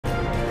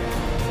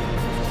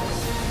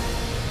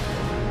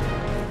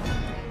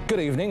Good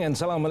evening and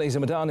Salam Malaysia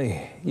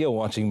Madani. You're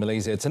watching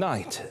Malaysia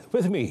Tonight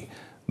with me,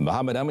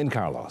 Muhammad Amin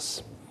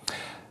Carlos.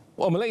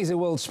 Well, Malaysia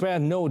will spare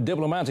no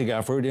diplomatic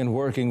effort in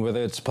working with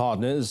its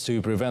partners to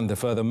prevent the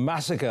further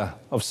massacre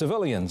of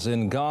civilians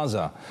in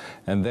Gaza,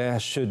 and there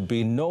should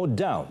be no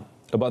doubt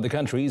about the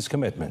country's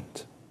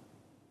commitment.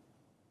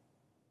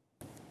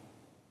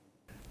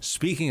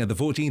 Speaking at the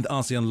 14th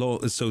ASEAN Law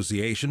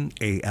Association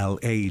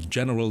ALA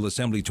General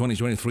Assembly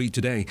 2023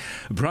 today,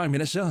 Prime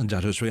Minister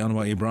Dato Sri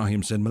Anwar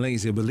Ibrahim said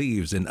Malaysia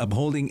believes in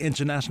upholding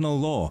international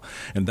law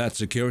and that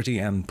security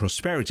and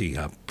prosperity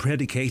are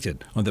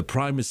predicated on the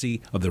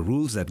primacy of the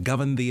rules that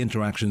govern the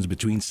interactions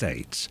between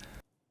states.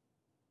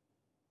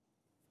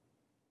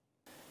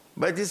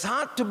 But it's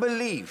hard to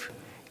believe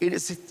in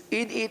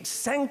its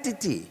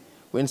sanctity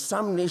when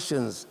some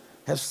nations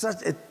have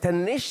such a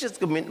tenacious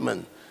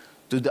commitment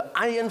to the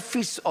iron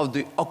fist of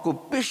the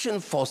occupation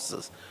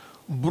forces,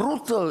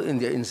 brutal in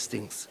their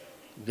instincts,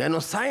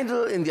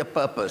 genocidal in their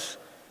purpose,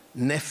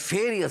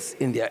 nefarious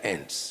in their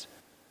ends.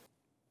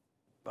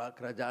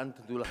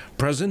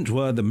 Present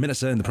were the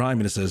Minister in the Prime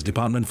Minister's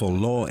Department for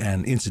Law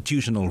and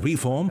Institutional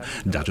Reform,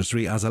 Dato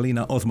Sri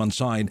Azalina Othman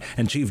Said,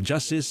 and Chief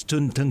Justice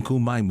Tun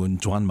Tengku Maimun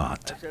Tuan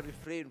Mat. I shall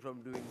refrain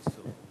from doing so.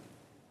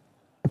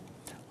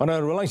 On a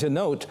related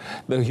note,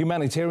 the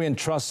Humanitarian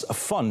Trust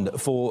Fund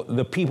for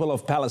the People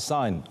of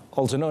Palestine,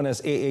 also known as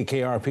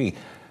AAKRP,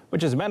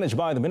 which is managed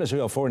by the Ministry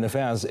of Foreign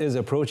Affairs, is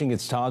approaching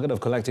its target of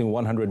collecting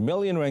 100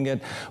 million ringgit,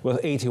 with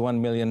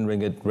 81 million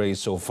ringgit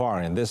raised so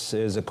far, and this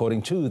is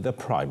according to the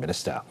Prime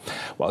Minister.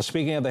 While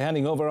speaking at the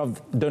handing over of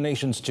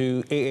donations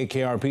to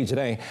AAKRP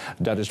today,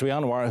 Dato Sri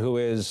Anwar, who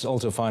is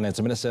also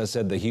Finance Minister,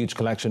 said the huge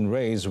collection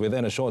raised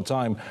within a short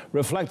time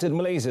reflected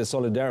Malaysia's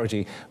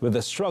solidarity with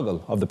the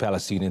struggle of the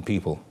Palestinian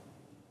people.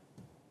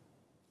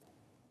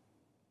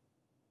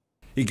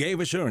 He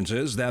gave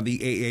assurances that the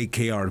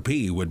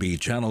AAKRP would be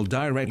channeled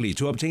directly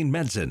to obtain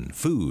medicine,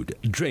 food,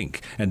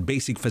 drink and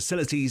basic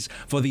facilities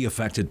for the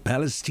affected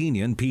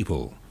Palestinian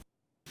people.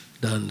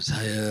 Dan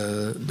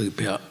saya dari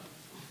pihak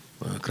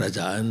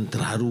kerajaan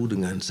terharu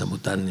dengan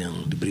sambutan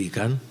yang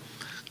diberikan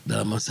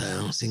dalam masa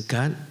yang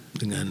singkat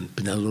dengan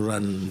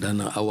penyaluran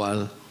dana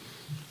awal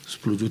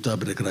 10 juta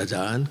dari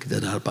kerajaan. Kita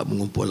dah dapat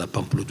mengumpul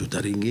 80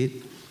 juta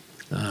ringgit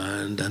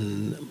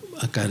dan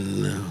akan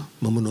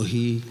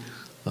memenuhi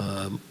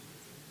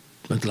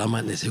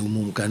matlamat yang saya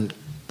umumkan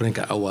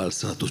peringkat awal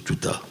 100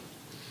 juta.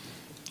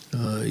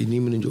 Ini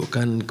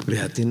menunjukkan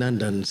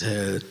keprihatinan dan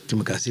saya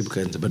terima kasih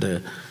bukan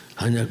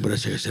hanya kepada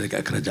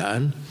syarikat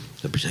kerajaan,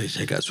 tapi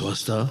syarikat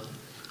swasta,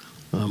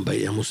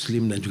 baik yang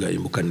Muslim dan juga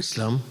yang bukan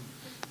Islam,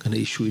 kerana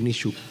isu ini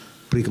isu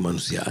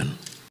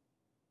perkemanusiaan.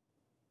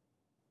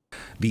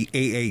 The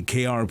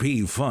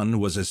AAKRP fund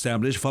was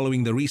established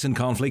following the recent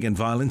conflict and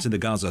violence in the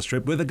Gaza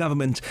Strip, with the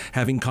government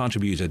having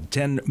contributed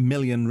 10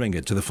 million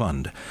ringgit to the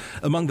fund.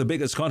 Among the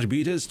biggest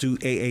contributors to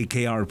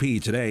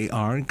AAKRP today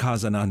are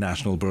Khazanah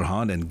Nasional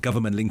Berhad and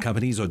government-linked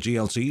companies or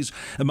GLCs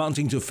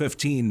amounting to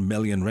 15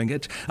 million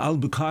ringgit,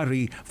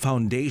 Al-Bukhari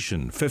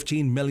Foundation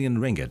 15 million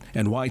ringgit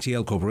and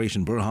YTL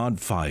Corporation Berhad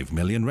 5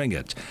 million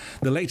ringgit.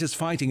 The latest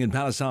fighting in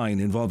Palestine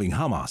involving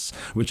Hamas,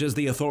 which is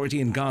the authority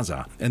in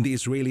Gaza, and the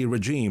Israeli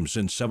regime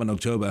since 7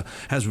 October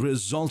has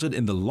resulted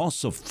in the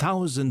loss of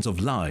thousands of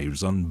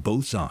lives on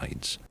both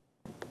sides.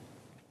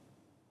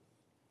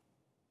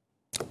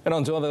 And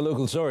on to other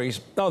local stories.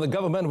 Now, the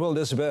government will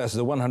disburse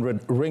the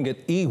 100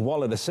 ringgit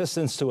e-wallet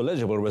assistance to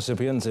eligible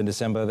recipients in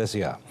December this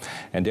year.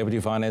 And Deputy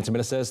Finance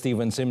Minister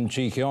Stephen Sim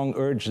Chee Kiong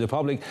urged the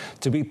public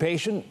to be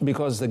patient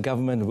because the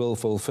government will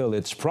fulfill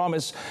its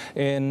promise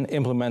in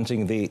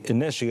implementing the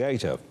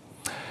initiative.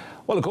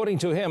 Well, according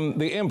to him,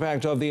 the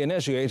impact of the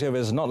initiative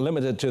is not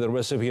limited to the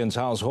recipients'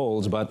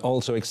 households, but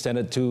also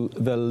extended to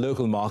the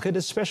local market,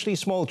 especially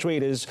small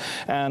traders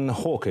and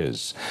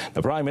hawkers.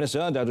 The Prime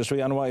Minister, Dato Sri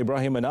Anwar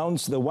Ibrahim,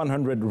 announced the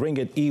 100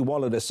 ringgit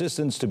e-wallet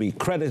assistance to be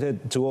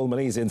credited to all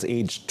Malaysians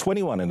aged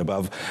 21 and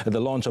above at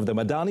the launch of the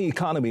Madani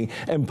Economy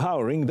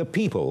Empowering the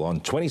People on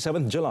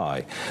 27th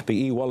July.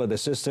 The e-wallet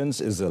assistance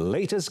is the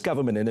latest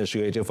government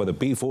initiative for the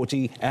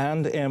B40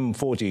 and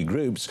M40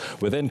 groups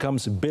with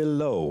incomes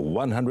below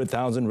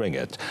 100,000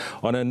 ringgit.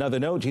 On another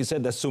note, he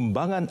said the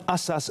Sumbangan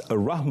Asas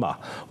Rahmah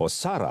or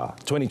SARA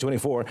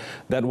 2024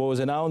 that was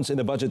announced in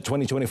the budget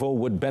 2024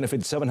 would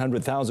benefit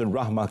 700,000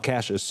 Rahmah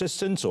cash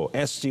assistance or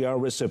STR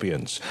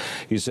recipients.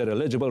 He said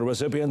eligible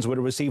recipients would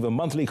receive a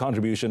monthly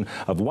contribution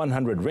of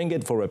 100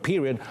 ringgit for a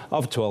period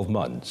of 12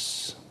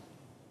 months.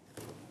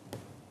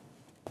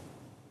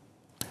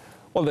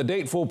 Well, the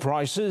date for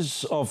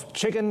prices of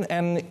chicken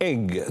and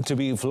egg to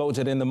be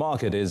floated in the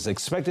market is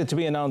expected to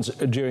be announced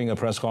during a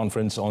press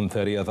conference on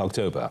 30th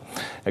October.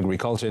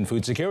 Agriculture and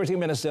Food Security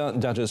Minister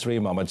Dato Sri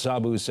Muhammad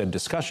Sabu said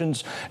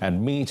discussions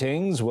and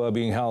meetings were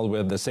being held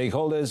with the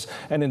stakeholders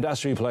and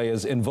industry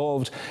players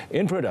involved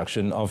in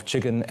production of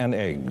chicken and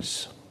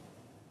eggs.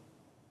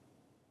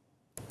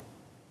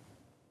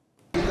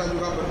 Kita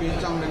juga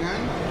berbincang dengan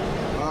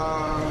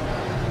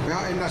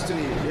pihak industri,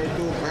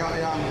 yaitu pihak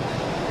yang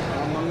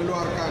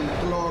mengeluarkan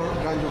telur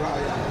dan juga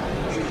ayam.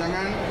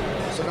 Bincangan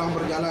sedang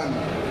berjalan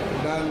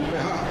dan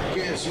pihak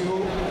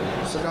KSU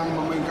sedang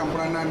memainkan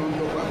peranan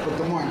untuk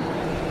pertemuan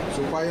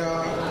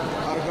supaya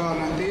harga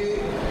nanti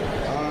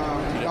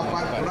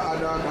dapat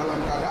berada dalam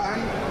keadaan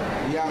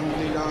yang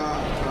tidak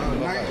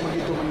naik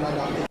begitu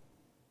mendadak.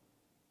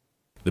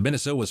 The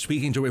minister was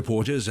speaking to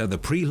reporters at the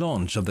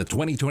pre-launch of the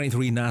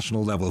 2023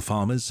 National Level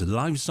Farmers,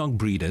 Livestock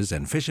Breeders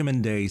and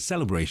Fishermen Day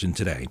celebration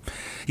today.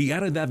 He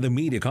added that the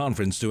media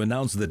conference to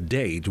announce the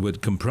date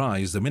would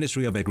comprise the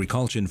Ministry of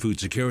Agriculture and Food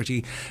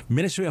Security,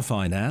 Ministry of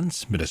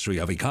Finance, Ministry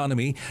of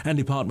Economy and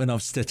Department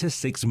of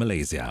Statistics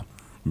Malaysia.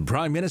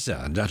 Prime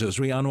Minister Datuk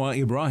Seri Anwar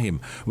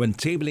Ibrahim, when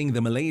tabling the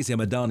Malaysia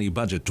Madani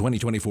Budget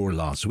 2024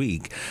 last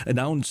week,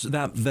 announced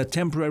that the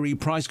temporary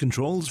price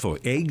controls for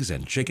eggs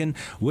and chicken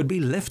would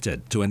be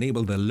lifted to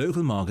enable the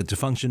local market to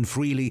function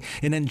freely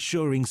in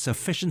ensuring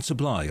sufficient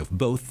supply of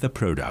both the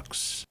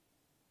products.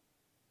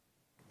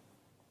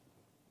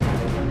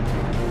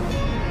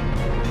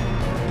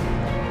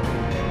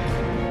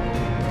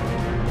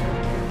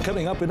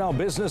 Coming up in our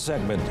business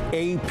segment,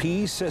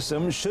 AP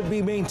systems should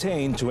be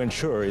maintained to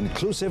ensure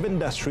inclusive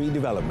industry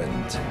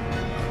development.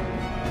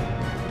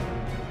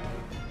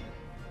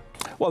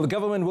 Well, the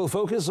government will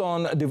focus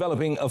on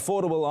developing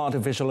affordable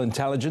artificial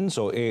intelligence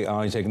or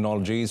AI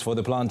technologies for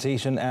the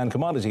plantation and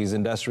commodities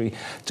industry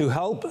to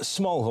help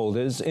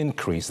smallholders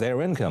increase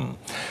their income.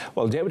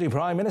 Well, Deputy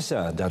Prime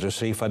Minister Datuk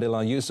Seri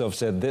Fadillah Yusof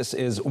said this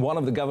is one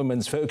of the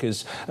government's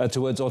focus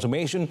towards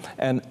automation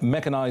and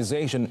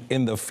mechanization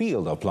in the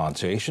field of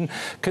plantation,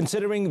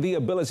 considering the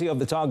ability of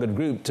the target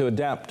group to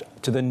adapt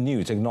to the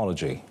new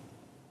technology.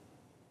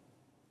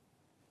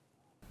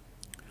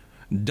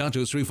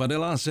 Datuk Seri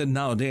Fadillah said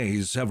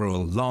nowadays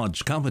several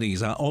large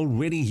companies are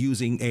already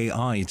using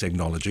AI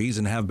technologies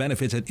and have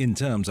benefited in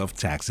terms of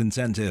tax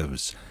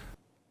incentives.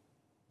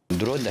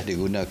 Drone dah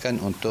digunakan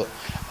untuk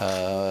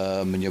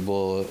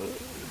menyebur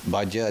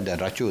baja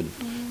dan racun,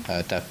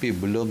 tapi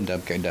belum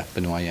dalam kaedah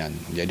penuaian.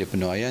 Jadi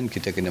penuaian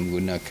kita kena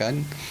menggunakan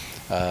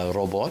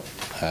robot,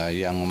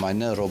 yang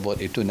mana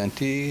robot itu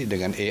nanti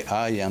dengan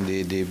AI yang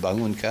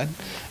dibangunkan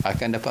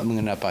akan dapat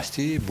mengenal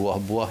pasti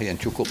buah-buah yang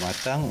cukup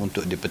matang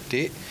untuk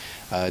dipetik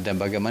dan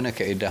bagaimana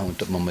kaedah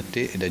untuk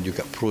memetik dan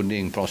juga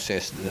pruning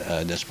proses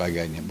dan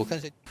sebagainya. Bukan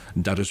saja.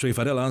 Datuk Seri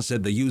Fadillah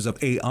said the use of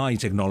AI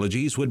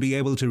technologies would be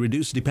able to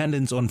reduce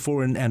dependence on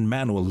foreign and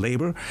manual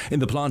labor in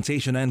the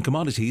plantation and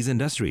commodities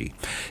industry.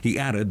 He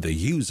added the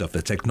use of the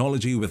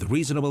technology with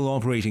reasonable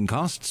operating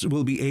costs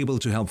will be able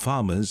to help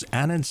farmers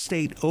and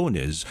estate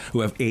owners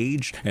who have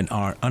aged and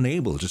are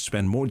unable to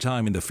spend more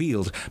time in the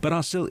field but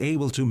are still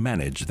able to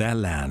manage their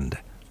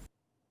land.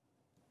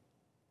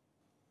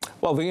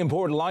 Well, the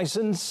import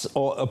license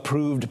or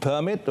approved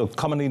permit, or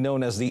commonly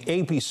known as the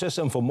AP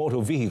system for motor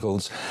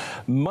vehicles,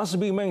 must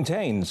be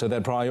maintained so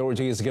that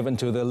priority is given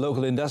to the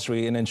local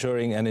industry in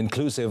ensuring an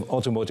inclusive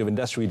automotive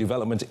industry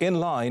development in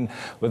line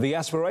with the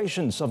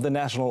aspirations of the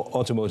National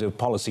Automotive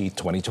Policy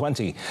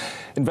 2020.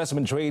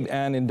 Investment, Trade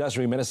and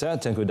Industry Minister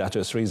Tengku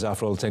Datuk Seri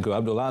Zafrul Tengku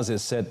Abdul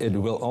Aziz said it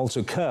will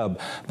also curb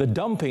the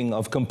dumping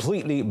of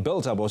completely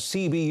built-up or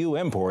CBU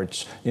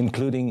imports,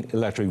 including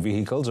electric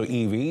vehicles or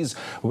EVs,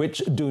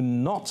 which do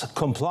not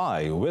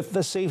comply with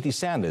the safety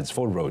standards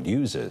for road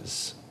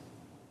users.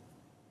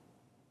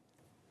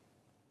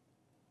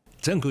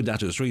 Tengku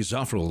Datuk Seri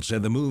Zafrul said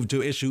the move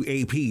to issue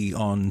AP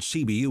on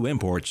CBU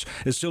imports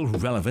is still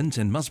relevant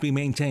and must be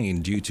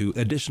maintained due to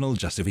additional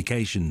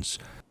justifications.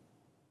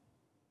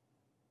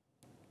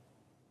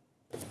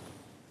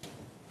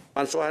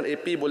 Mansuhan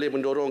AP boleh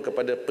mendorong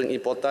kepada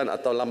pengimportan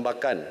atau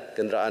lambakan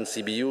kenderaan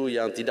CBU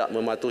yang tidak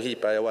mematuhi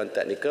payauan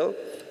teknikal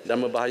dan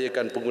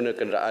membahayakan pengguna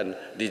kenderaan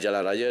di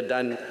jalan raya,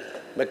 dan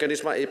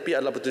mekanisme AP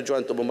adalah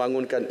bertujuan untuk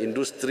membangunkan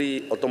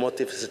industri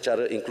otomotif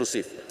secara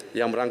inklusif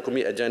yang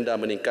merangkumi agenda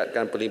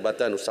meningkatkan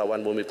pelibatan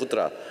usahawan bumi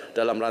putera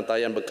dalam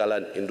rantaian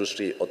bekalan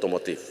industri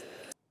otomotif.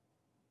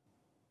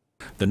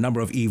 The number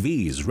of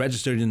EVs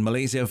registered in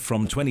Malaysia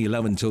from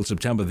 2011 till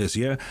September this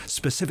year,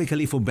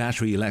 specifically for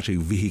battery electric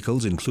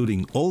vehicles,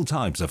 including all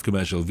types of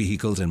commercial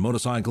vehicles and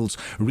motorcycles,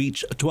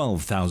 reached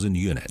 12,000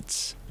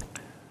 units.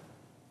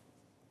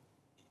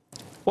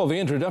 Well, the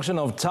introduction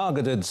of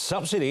targeted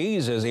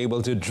subsidies is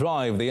able to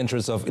drive the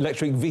interests of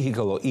electric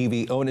vehicle or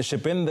EV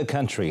ownership in the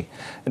country.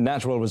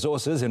 Natural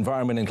Resources,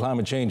 Environment and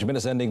Climate Change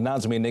Minister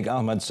Nik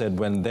Ahmad said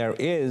when there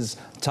is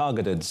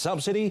targeted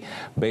subsidy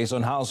based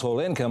on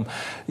household income,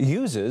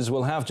 users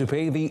will have to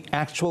pay the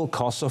actual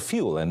cost of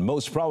fuel, and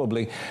most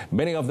probably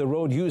many of the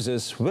road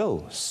users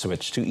will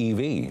switch to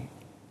EV.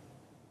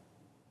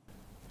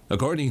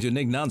 According to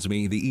Nik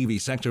Nazmi, the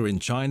EV sector in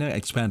China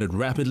expanded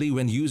rapidly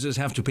when users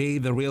have to pay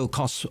the real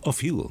cost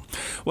of fuel.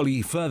 Well,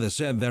 he further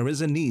said there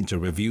is a need to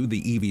review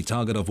the EV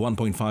target of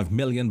 1.5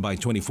 million by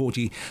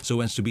 2040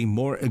 so as to be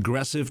more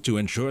aggressive to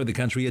ensure the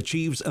country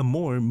achieves a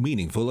more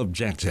meaningful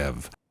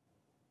objective.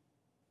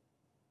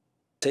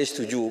 Saya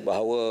setuju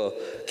bahawa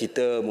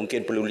kita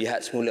mungkin perlu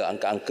lihat semula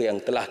angka-angka yang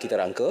telah kita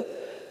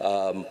rangka.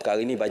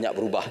 Perkara ini banyak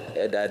berubah,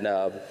 dan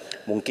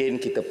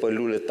mungkin kita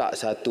perlu letak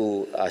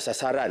satu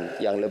sasaran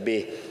yang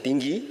lebih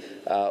tinggi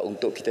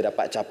untuk kita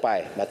dapat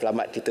capai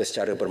matlamat kita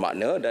secara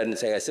bermakna, dan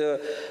saya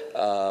rasa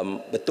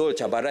betul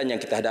cabaran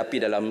yang kita hadapi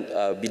dalam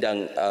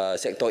bidang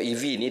sektor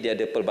EV ni, dia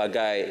ada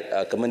pelbagai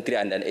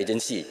kementerian dan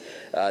agensi,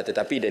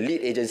 tetapi the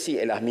lead agency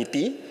ialah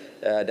MITI,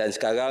 dan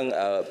sekarang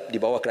di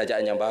bawah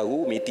kerajaan yang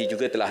baru MITI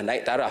juga telah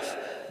naik taraf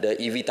the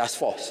EV Task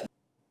Force.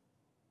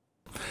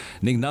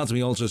 Nik Nazmi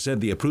also said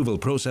the approval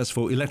process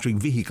for electric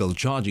vehicle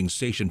charging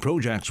station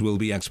projects will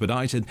be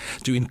expedited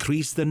to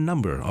increase the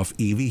number of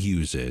EV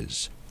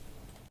users.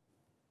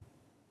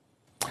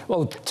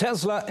 Well,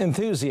 Tesla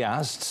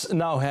enthusiasts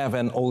now have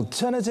an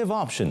alternative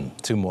option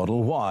to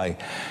Model Y,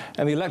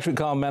 and the electric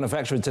car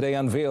manufacturer today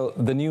unveiled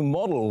the new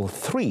Model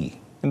 3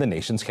 in the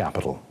nation's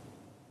capital.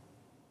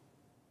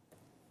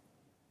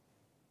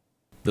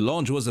 The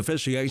launch was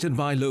officiated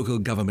by local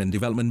government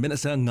development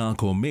minister Nga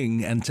Ko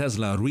Ming and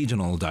Tesla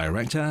regional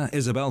director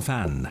Isabel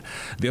Fan.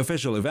 The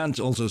official event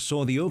also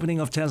saw the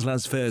opening of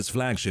Tesla's first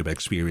flagship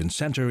experience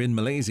center in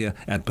Malaysia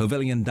at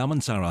Pavilion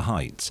Damansara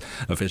Heights.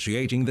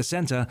 Officiating the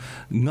center,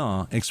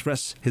 Nga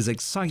expressed his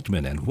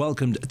excitement and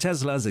welcomed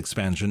Tesla's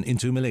expansion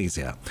into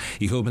Malaysia.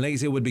 He hoped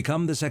Malaysia would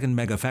become the second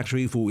mega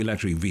factory for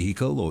electric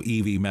vehicle or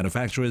EV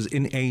manufacturers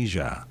in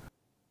Asia.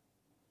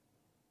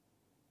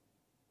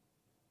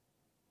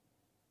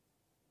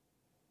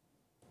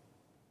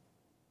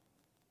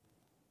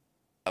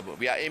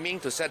 We are aiming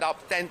to set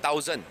up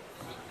 10,000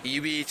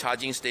 EV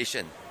charging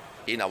stations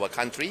in our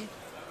country,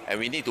 and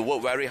we need to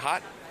work very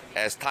hard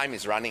as time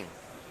is running.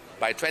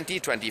 By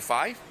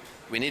 2025,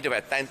 we need to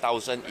have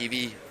 10,000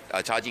 EV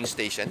charging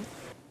stations.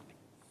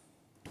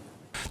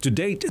 To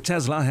date,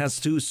 Tesla has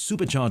 2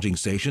 supercharging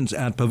stations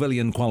at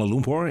Pavilion Kuala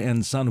Lumpur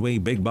and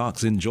Sunway Big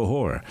Box in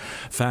Johor.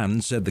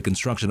 Fan said the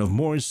construction of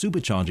more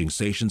supercharging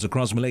stations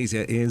across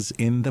Malaysia is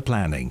in the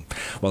planning.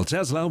 While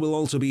Tesla will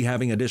also be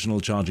having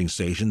additional charging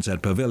stations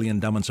at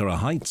Pavilion Damansara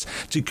Heights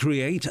to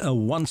create a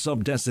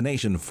one-stop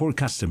destination for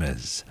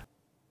customers.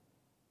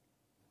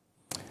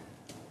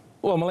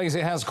 Well,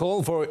 Malaysia has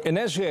called for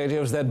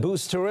initiatives that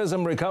boost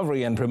tourism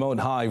recovery and promote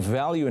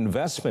high-value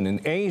investment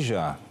in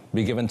Asia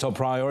be given top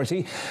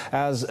priority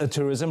as a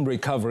tourism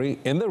recovery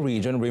in the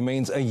region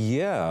remains a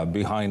year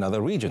behind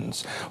other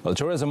regions. Well,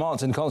 Tourism,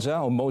 Arts and Culture,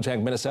 or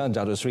MOTAC Minister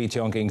Dato Sri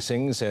Tiong King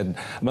Sing said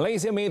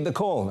Malaysia made the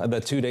call at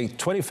the two-day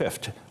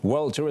 25th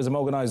World Tourism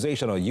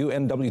Organization, or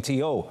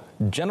UNWTO,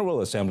 General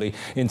Assembly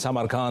in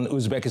Samarkand,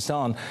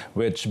 Uzbekistan,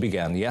 which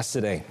began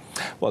yesterday.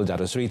 Well,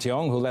 Dato Sri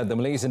Tiong, who led the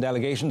Malaysian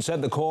delegation,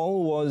 said the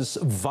call was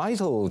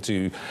vital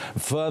to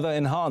further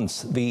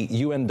enhance the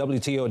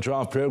UNWTO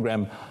draft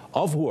program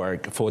of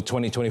work for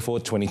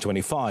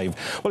 2024-2025.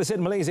 Well, he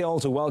said Malaysia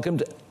also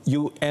welcomed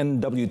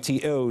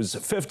UNWTO's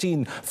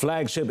 15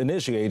 flagship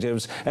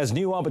initiatives as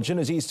new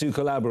opportunities to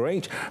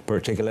collaborate,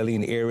 particularly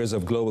in areas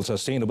of global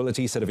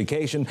sustainability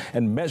certification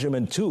and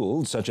measurement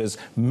tools such as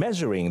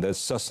measuring the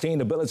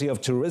sustainability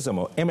of tourism,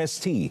 or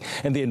MST,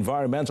 and the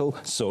environmental,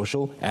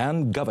 social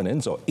and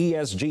governance, or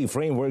ESG,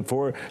 framework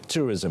for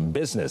tourism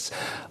business.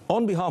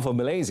 On behalf of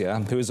Malaysia,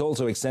 who is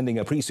also extending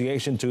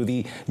appreciation to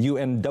the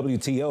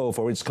UNWTO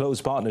for its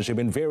close partnership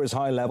in various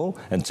high-level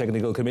and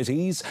technical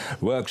committees,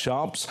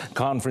 workshops,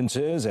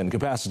 conferences and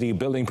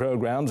capacity-building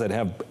programs that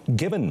have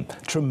given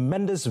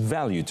tremendous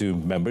value to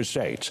member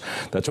states.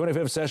 The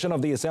 25th session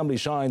of the Assembly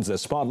shines the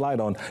spotlight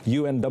on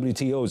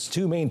UNWTO's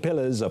 2 main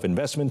pillars of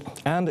investment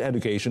and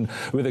education,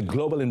 with a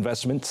Global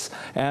Investments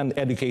and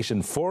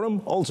Education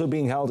Forum also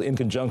being held in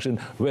conjunction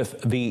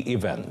with the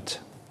event.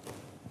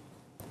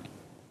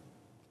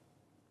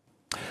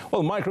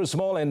 Well, micro,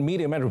 small and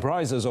medium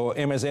enterprises, or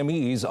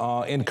MSMEs,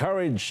 are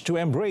encouraged to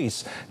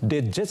embrace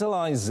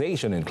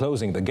digitalization in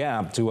closing the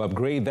gap to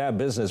upgrade their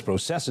business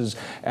processes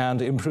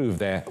and improve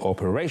their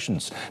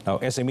operations. Now,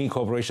 SME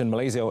Corporation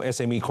Malaysia, or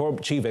SME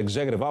Corp Chief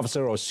Executive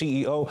Officer, or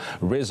CEO,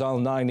 Rizal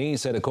Naini,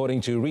 said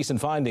according to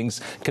recent findings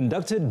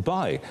conducted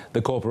by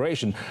the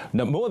corporation,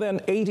 more than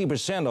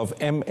 80% of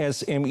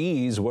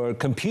MSMEs were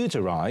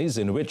computerized,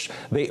 in which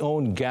they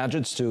own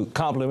gadgets to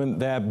complement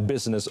their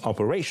business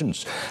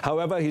operations.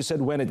 However, he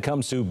said when it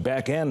comes to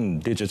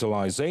back-end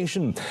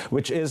digitalization,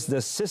 which is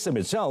the system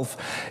itself,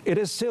 it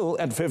is still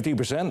at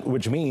 50%,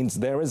 which means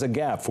there is a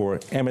gap for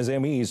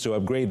MSMEs to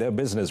upgrade their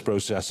business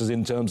processes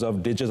in terms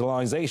of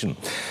digitalization.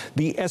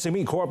 The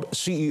SME Corp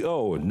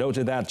CEO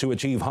noted that to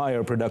achieve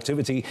higher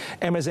productivity,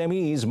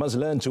 MSMEs must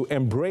learn to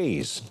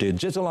embrace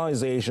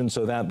digitalization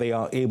so that they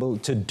are able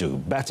to do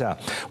better.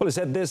 Well, he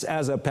said this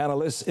as a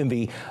panelist in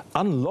the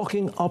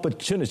Unlocking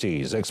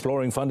Opportunities,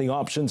 Exploring Funding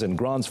Options and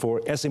Grants for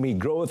SME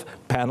Growth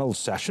panel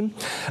session,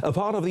 a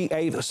part of the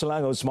 8th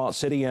Selangor Smart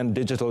City and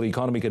Digital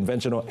Economy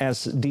Convention, or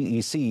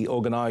SDEC,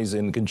 organized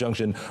in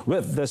conjunction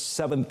with the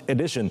 7th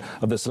edition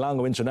of the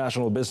Selangor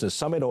International Business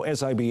Summit, or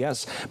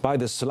SIBS, by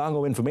the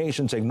Selangor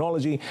Information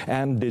Technology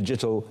and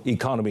Digital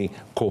Economy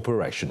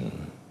Corporation.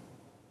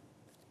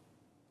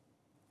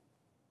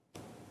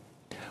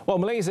 Well,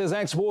 Malaysia's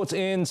exports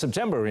in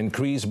September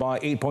increased by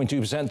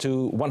 8.2%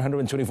 to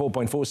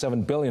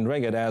 124.47 billion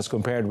ringgit as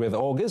compared with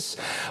August,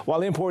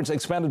 while imports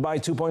expanded by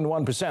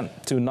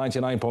 2.1% to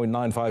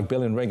 99.95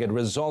 billion ringgit,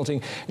 resulting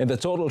in the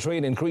total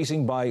trade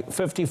increasing by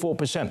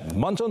 54%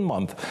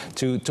 month-on-month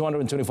to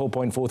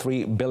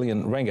 224.43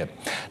 billion ringgit.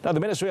 Now, the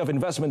Ministry of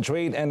Investment,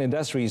 Trade and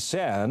Industry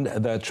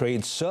said the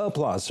trade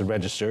surplus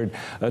registered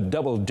a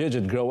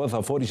double-digit growth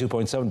of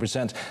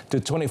 42.7%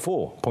 to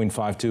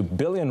 24.52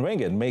 billion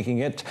ringgit, making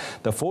it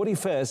the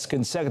 41st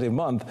consecutive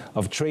month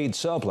of trade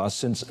surplus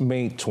since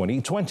May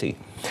 2020.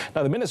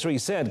 Now, the ministry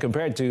said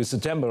compared to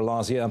September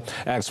last year,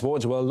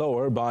 exports were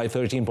lower by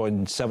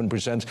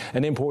 13.7%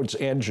 and imports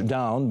edged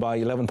down by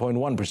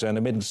 11.1%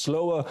 amid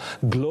slower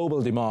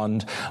global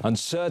demand,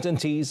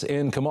 uncertainties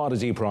in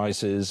commodity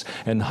prices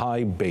and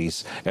high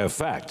base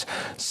effect.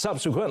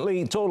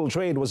 Subsequently, total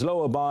trade was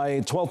lower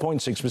by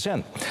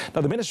 12.6%.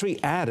 Now, the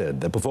ministry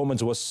added the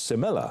performance was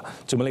similar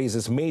to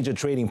Malaysia's major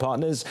trading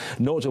partners,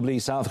 notably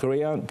South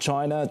Korea,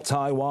 China,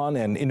 Taiwan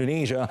and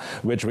Indonesia,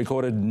 which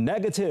recorded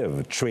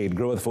negative trade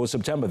growth for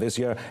September this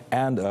year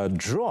and a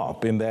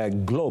drop in their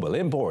global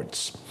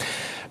imports.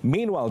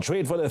 Meanwhile,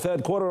 trade for the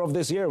third quarter of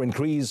this year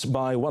increased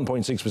by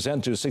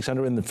 1.6% to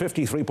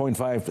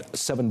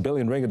 653.57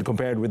 billion ringgit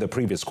compared with the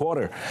previous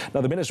quarter.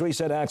 Now, the ministry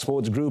said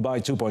exports grew by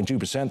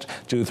 2.2%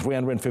 to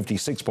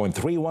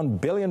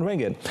 356.31 billion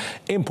ringgit.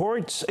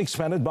 Imports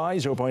expanded by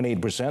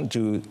 0.8%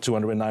 to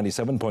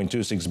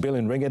 297.26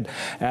 billion ringgit,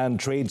 and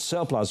trade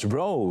surplus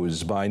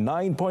rose by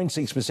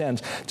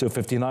 9.6% to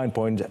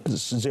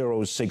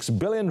 59.06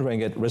 billion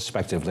ringgit,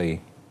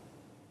 respectively.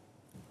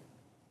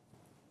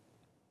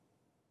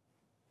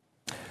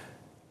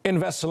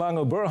 Invest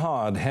Selangor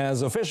Berhad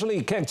has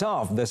officially kicked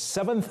off the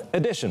 7th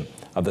edition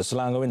of the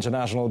Selangor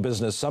International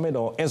Business Summit,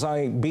 or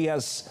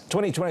SIBS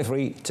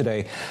 2023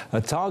 today,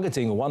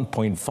 targeting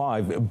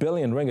 1.5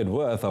 billion ringgit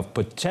worth of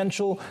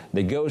potential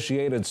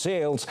negotiated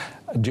sales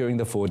during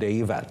the 4-day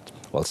event.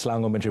 Well,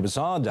 Selangor Menteri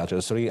Besar Dato'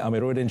 Seri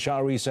Amiruddin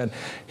Syahri said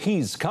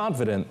he's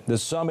confident the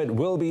summit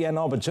will be an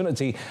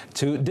opportunity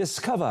to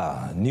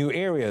discover new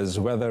areas,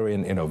 whether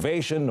in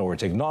innovation or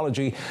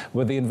technology,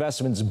 with the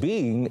investments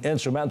being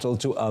instrumental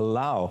to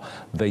allow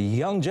the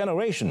young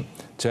generation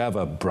to have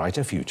a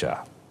brighter future.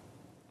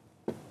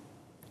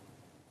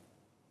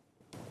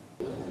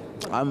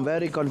 I'm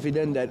very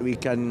confident that we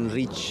can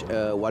reach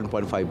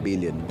 1.5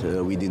 billion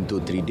within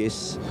 2-3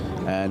 days,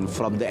 and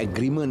from the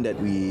agreement that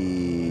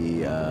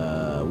we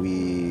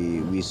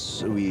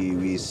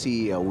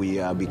see, we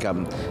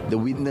become the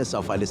witness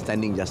of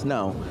understanding just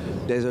now.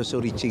 There's also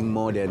reaching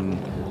more than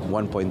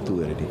 1.2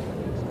 already.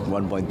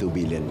 1.2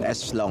 billion,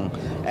 as long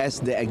as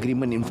the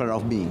agreement in front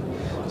of me.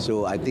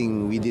 So I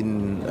think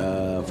within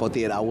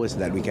 48 hours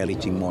that we can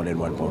reaching more than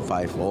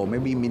 1.5 or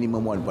maybe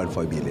minimum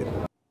 1.5 billion.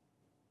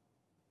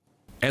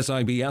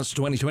 SIBS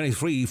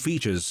 2023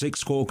 features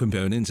 6 core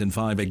components and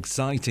 5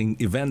 exciting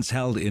events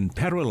held in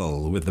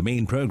parallel with the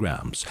main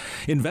programs.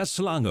 Invest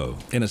Selangor,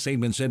 in a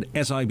statement, said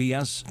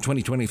SIBS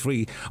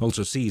 2023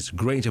 also sees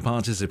greater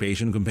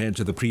participation compared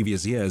to the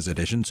previous year's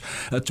editions,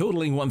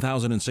 totaling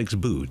 1,006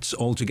 booths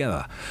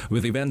altogether,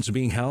 with events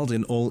being held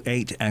in all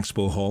 8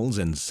 expo halls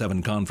and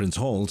 7 conference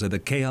halls at the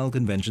KL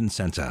Convention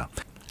Centre.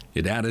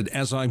 It added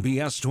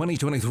SIBS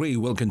 2023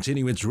 will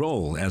continue its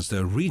role as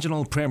the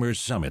regional premier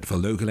summit for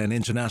local and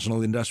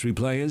international industry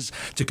players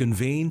to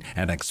convene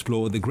and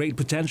explore the great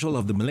potential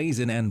of the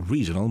Malaysian and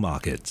regional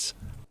markets.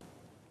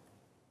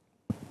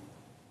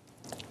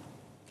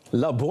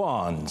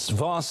 Labuan's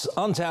vast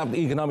untapped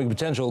economic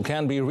potential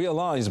can be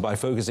realized by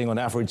focusing on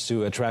efforts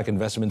to attract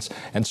investments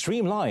and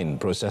streamline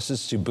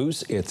processes to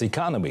boost its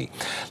economy.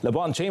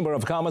 Labuan Chamber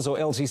of Commerce, or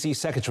LCC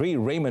Secretary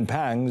Raymond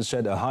Pang,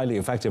 said a highly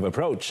effective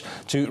approach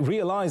to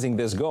realizing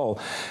this goal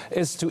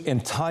is to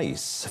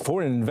entice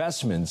foreign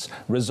investments,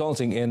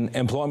 resulting in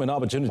employment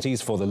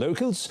opportunities for the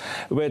locals,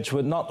 which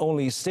would not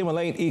only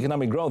stimulate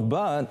economic growth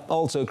but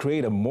also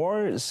create a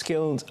more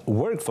skilled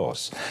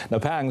workforce. Now,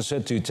 Pang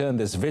said to turn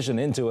this vision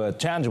into a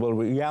tangible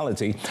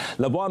reality,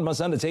 Labuan must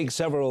undertake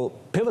several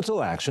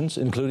pivotal actions,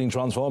 including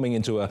transforming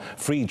into a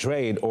free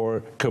trade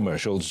or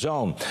commercial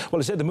zone. Well,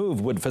 he said the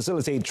move would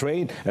facilitate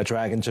trade,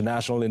 attract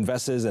international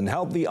investors, and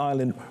help the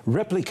island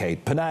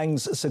replicate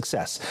Penang's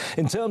success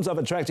in terms of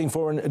attracting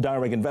foreign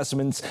direct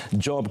investments,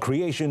 job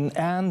creation,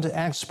 and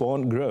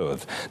export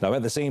growth. Now,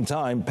 at the same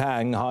time,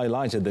 Pang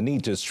highlighted the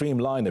need to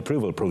streamline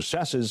approval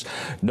processes,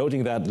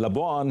 noting that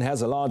Labuan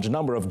has a large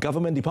number of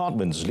government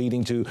departments,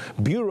 leading to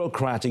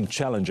bureaucratic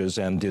challenges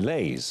and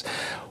delays.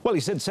 Well, he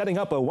said setting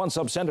up a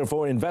one-stop center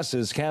for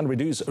investors can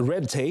reduce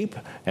red tape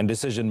and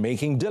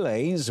decision-making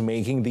delays,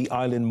 making the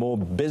island more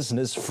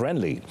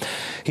business-friendly.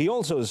 He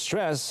also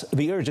stressed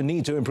the urgent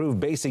need to improve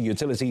basic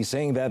utilities,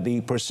 saying that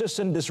the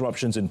persistent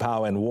disruptions in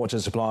power and water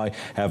supply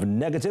have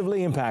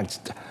negatively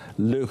impacted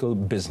local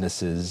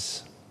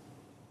businesses.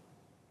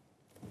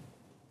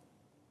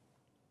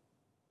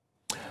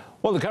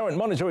 Well, the current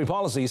monetary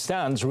policy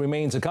stance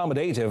remains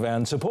accommodative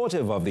and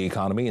supportive of the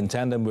economy in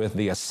tandem with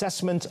the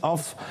assessment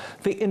of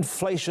the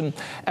inflation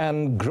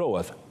and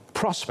growth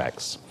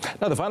prospects.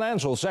 Now, the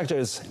financial sector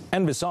is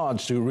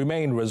envisaged to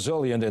remain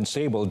resilient and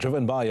stable,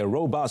 driven by a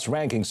robust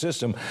ranking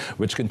system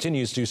which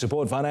continues to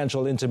support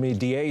financial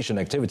intermediation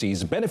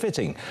activities,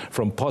 benefiting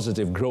from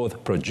positive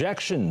growth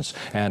projections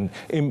and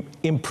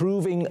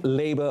improving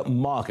labour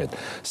market.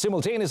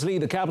 Simultaneously,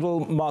 the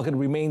capital market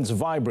remains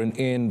vibrant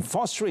in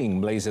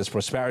fostering Malaysia's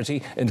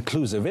prosperity,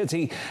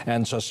 inclusivity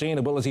and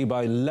sustainability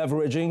by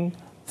leveraging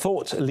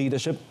thought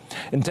leadership,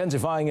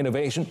 intensifying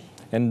innovation,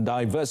 and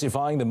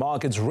diversifying the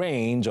market's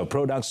range of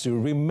products to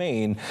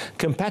remain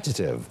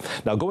competitive.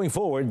 Now, going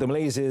forward, the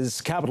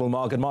Malaysia's Capital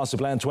Market Master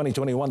Plan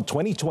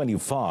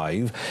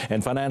 2021-2025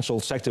 and Financial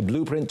Sector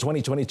Blueprint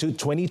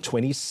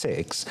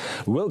 2022-2026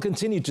 will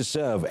continue to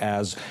serve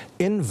as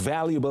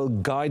invaluable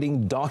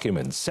guiding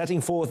documents,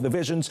 setting forth the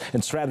visions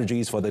and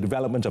strategies for the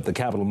development of the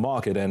capital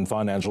market and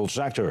financial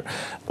sector.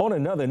 On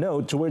another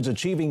note, towards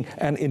achieving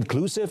an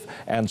inclusive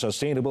and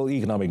sustainable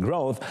economic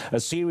growth, a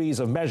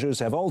series of measures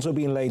have also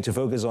been laid to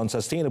focus on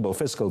sustainable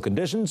fiscal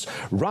conditions,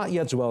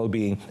 rakyat's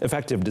well-being,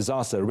 effective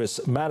disaster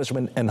risk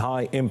management, and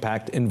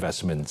high-impact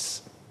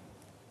investments.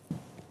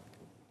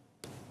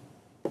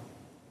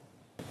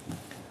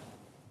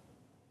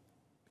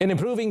 In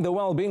improving the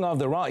well-being of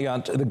the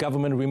rakyat, the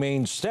government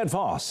remains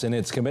steadfast in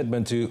its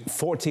commitment to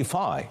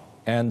fortify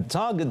and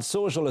target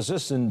social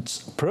assistance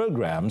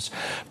programs,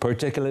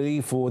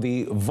 particularly for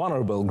the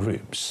vulnerable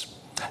groups.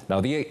 Now,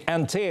 the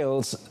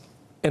entails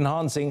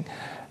enhancing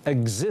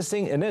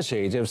existing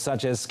initiatives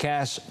such as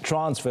cash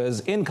transfers,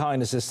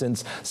 in-kind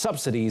assistance,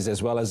 subsidies,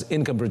 as well as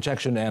income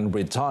protection and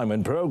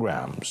retirement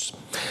programs.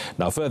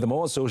 Now,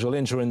 furthermore, social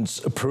insurance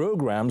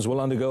programs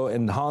will undergo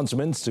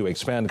enhancements to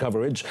expand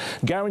coverage,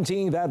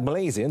 guaranteeing that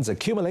Malaysians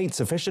accumulate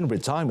sufficient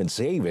retirement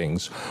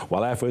savings,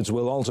 while efforts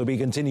will also be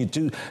continued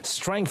to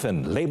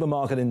strengthen labour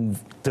market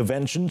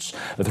interventions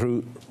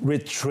through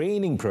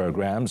retraining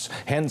programs,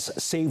 hence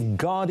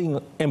safeguarding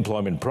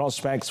employment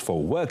prospects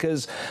for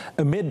workers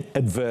amid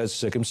adverse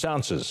circumstances.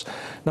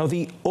 Now,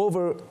 the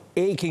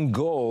overarching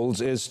goals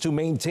is to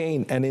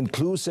maintain an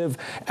inclusive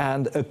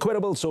and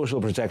equitable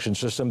social protection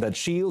system that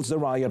shields the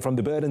rakyat from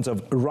the burdens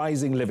of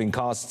rising living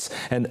costs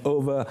and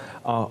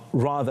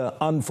rather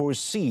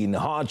unforeseen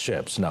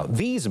hardships. Now,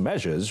 these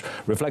measures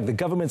reflect the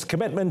government's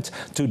commitment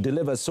to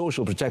deliver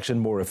social protection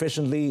more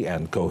efficiently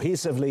and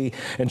cohesively,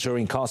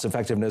 ensuring cost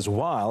effectiveness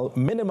while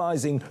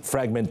minimizing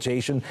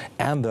fragmentation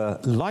and the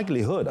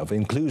likelihood of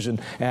inclusion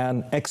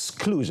and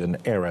exclusion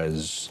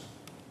errors.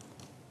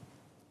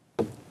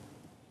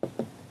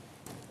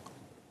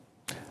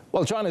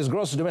 Well, China's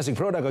gross domestic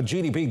product, or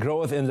GDP,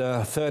 growth in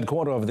the third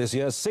quarter of this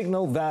year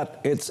signaled that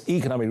its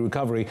economic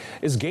recovery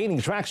is gaining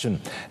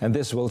traction, and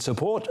this will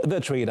support the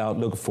trade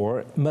outlook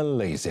for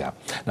Malaysia.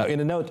 Now,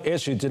 in a note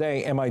issued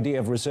today,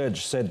 MIDF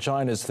Research said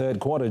China's third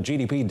quarter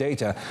GDP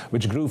data,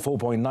 which grew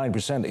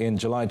 4.9% in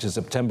July to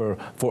September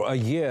for a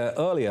year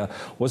earlier,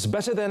 was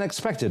better than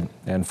expected,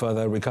 and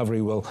further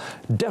recovery will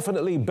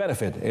definitely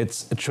benefit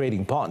its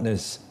trading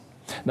partners.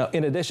 Now,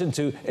 in addition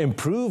to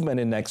improvement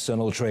in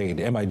external trade,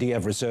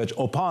 MIDF Research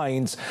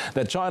opines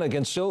that China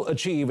can still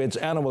achieve its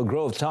annual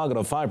growth target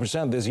of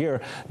 5% this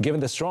year, given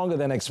the stronger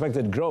than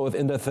expected growth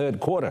in the third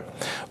quarter.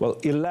 Well,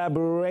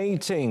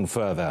 elaborating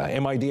further,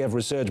 MIDF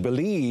Research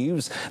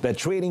believes that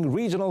trading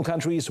regional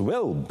countries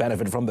will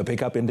benefit from the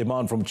pickup in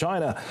demand from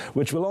China,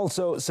 which will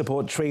also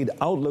support trade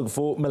outlook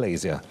for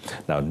Malaysia.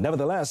 Now,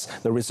 nevertheless,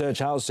 the research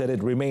house said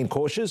it remained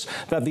cautious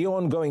that the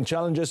ongoing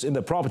challenges in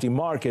the property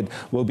market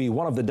will be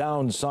one of the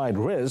downside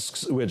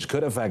risks which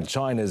could affect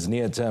China's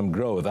near-term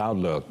growth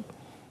outlook.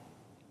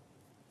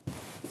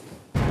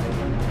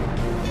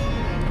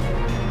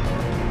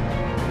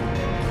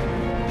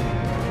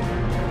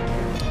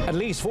 At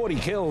least 40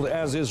 killed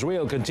as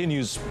Israel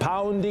continues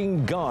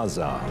pounding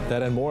Gaza.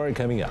 That and more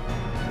coming up.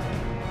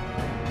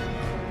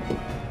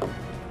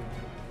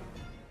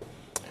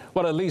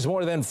 Well, at least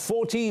more than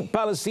 40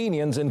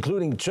 Palestinians,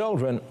 including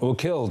children, were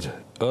killed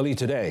early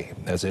today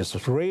as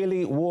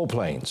Israeli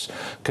warplanes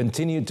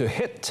continued to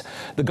hit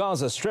the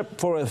Gaza Strip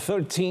for a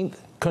 13th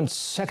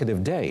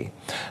consecutive day.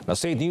 Now,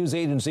 state news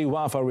agency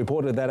WAFA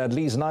reported that at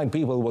least 9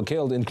 people were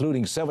killed,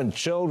 including 7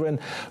 children,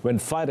 when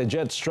fighter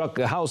jets struck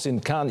a house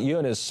in Khan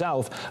Yunis,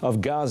 south of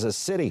Gaza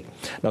City.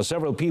 Now,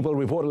 several people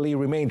reportedly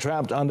remained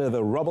trapped under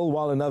the rubble,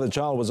 while another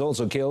child was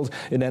also killed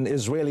in an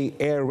Israeli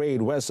air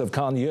raid west of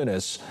Khan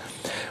Yunis.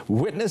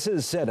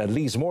 Witnesses said at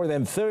least more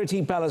than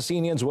 30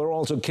 Palestinians were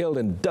also killed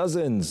and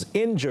dozens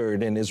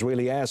injured in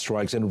Israeli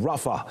airstrikes in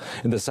Rafah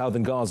in the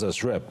southern Gaza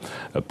Strip.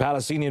 A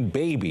Palestinian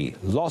baby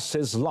lost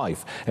his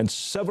life, and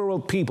several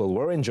people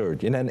were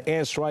injured in an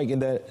airstrike in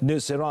the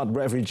Nuseirat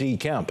refugee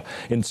camp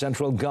in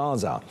central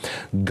Gaza.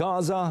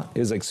 Gaza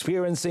is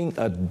experiencing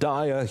a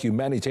dire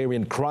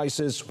humanitarian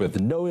crisis with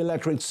no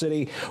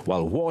electricity,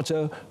 while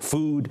water,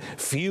 food,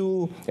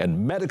 fuel, and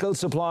medical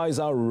supplies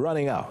are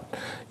running out.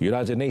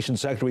 United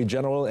Nations Secretary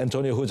General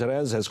Antonio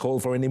Guterres has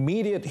called for an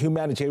immediate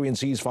humanitarian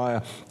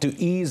ceasefire to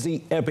ease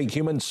the epic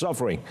human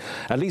suffering.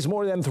 At least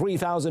more than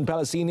 3,000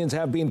 Palestinians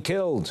have been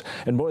killed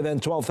and more than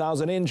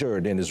 12,000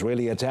 injured in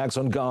Israeli attacks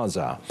on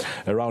Gaza.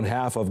 Around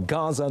half of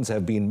Gazans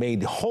have been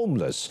made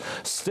homeless,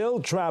 still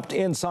trapped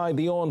inside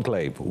the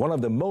enclave, one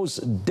of the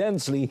most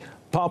densely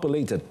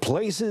populated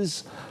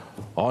places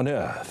on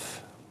earth.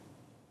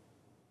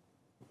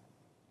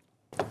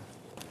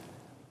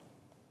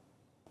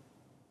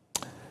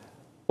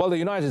 Well, the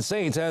United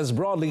States has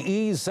broadly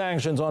eased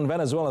sanctions on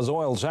Venezuela's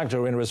oil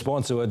sector in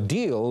response to a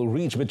deal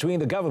reached between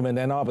the government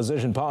and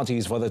opposition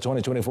parties for the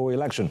 2024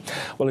 election.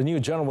 Well, a new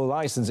general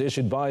license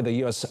issued by the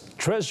U.S.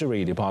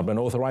 Treasury Department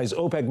authorized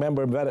OPEC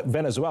member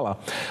Venezuela,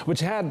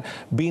 which had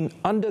been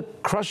under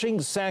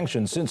crushing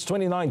sanctions since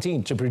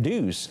 2019, to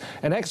produce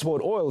and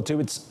export oil to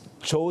its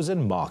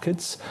chosen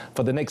markets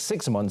for the next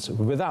 6 months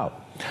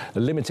without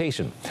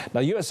limitation. Now,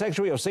 U.S.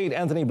 Secretary of State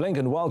Anthony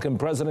Blinken welcomed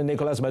President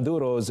Nicolas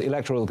Maduro's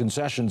electoral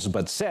concessions,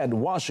 but said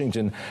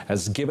Washington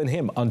has given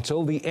him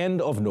until the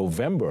end of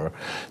November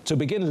to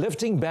begin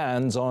lifting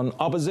bans on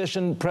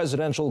opposition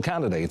presidential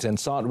candidates and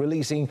start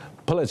releasing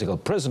political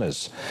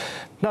prisoners.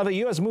 Now, the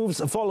U.S. moves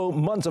follow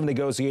months of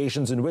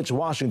negotiations in which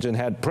Washington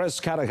had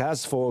pressed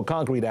Caracas for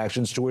concrete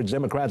actions towards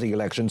democratic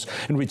elections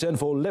in return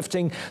for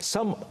lifting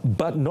some,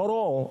 but not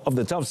all, of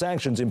the tough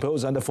sanctions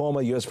imposed under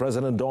former U.S.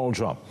 President Donald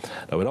Trump.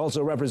 Now, it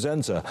also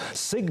represents a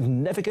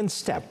significant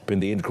step in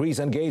the increased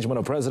engagement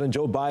of President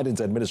Joe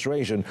Biden's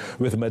administration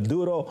with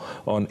Maduro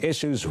on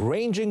issues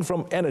ranging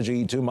from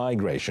energy to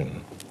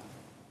migration.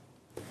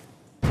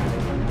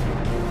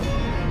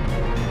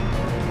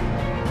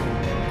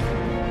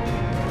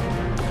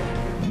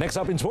 Next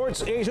up in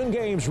sports, Asian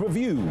Games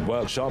review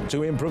workshop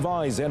to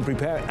improvise and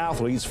prepare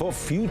athletes for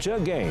future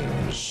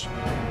games.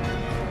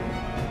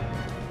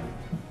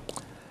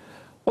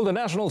 Well, the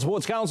National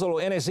Sports Council, or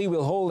NSC,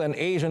 will hold an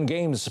Asian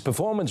Games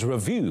performance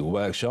review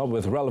workshop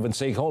with relevant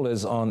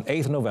stakeholders on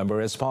 8th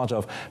November as part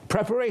of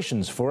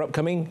preparations for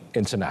upcoming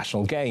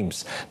international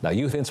games. Now,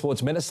 Youth and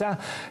Sports Minister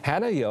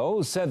Hannah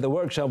Yeoh said the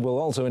workshop will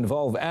also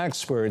involve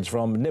experts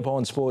from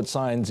Nippon Sports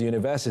Science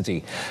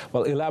University.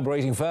 Well,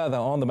 elaborating further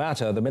on the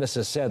matter, the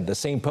minister said the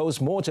same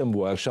post-mortem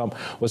workshop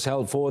was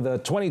held for the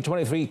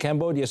 2023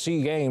 Cambodia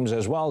SEA Games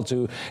as well,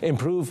 to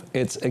improve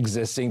its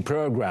existing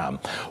program.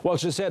 Well,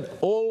 she said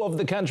all of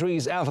the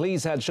countries'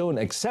 athletes had shown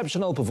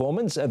exceptional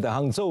performance at the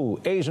Hangzhou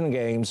Asian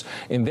Games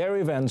in their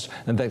events,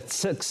 and that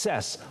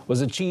success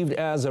was achieved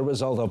as a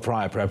result of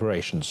prior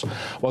preparations.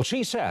 Well,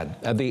 she said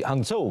at the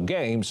Hangzhou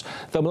Games,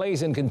 the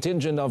Malaysian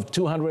contingent of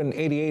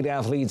 288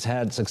 athletes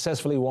had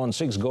successfully won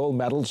 6 gold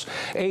medals,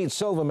 8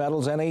 silver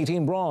medals, and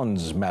 18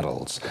 bronze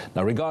medals.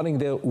 Now, regarding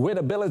the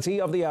winnability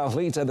of the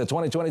athletes at the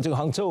 2022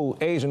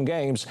 Hangzhou Asian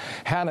Games,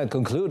 Hannah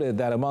concluded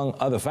that among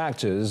other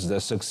factors,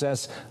 the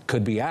success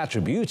could be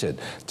attributed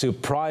to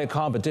prior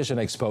competition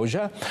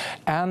exposure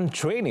and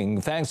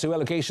training, thanks to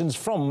allocations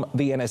from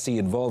the NSC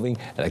involving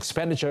an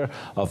expenditure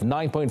of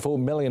 9.4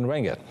 million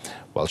ringgit.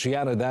 Well, she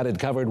added that it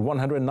covered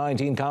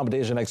 119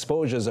 competition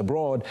exposures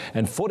abroad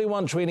and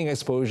 41 training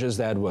exposures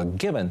that were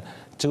given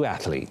to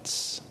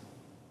athletes.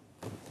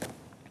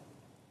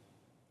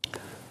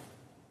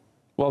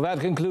 Well,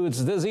 that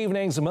concludes this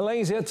evening's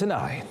Malaysia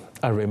Tonight.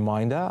 A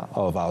reminder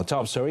of our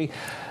top story: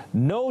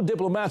 no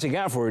diplomatic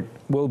effort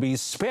will be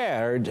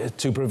spared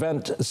to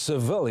prevent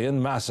civilian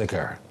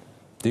massacre.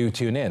 Do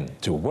tune in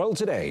to World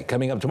Today,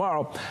 coming up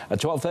tomorrow at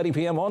 12:30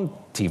 p.m. on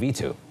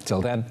TV2.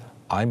 Till then,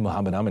 I'm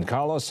Muhammad Amin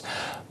Carlos.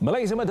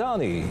 Malaysia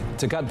Madani,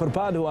 Tekat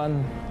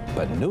Perpaduan,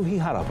 Penuhi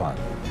Harapan.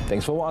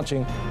 Thanks for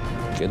watching.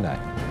 Good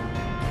night.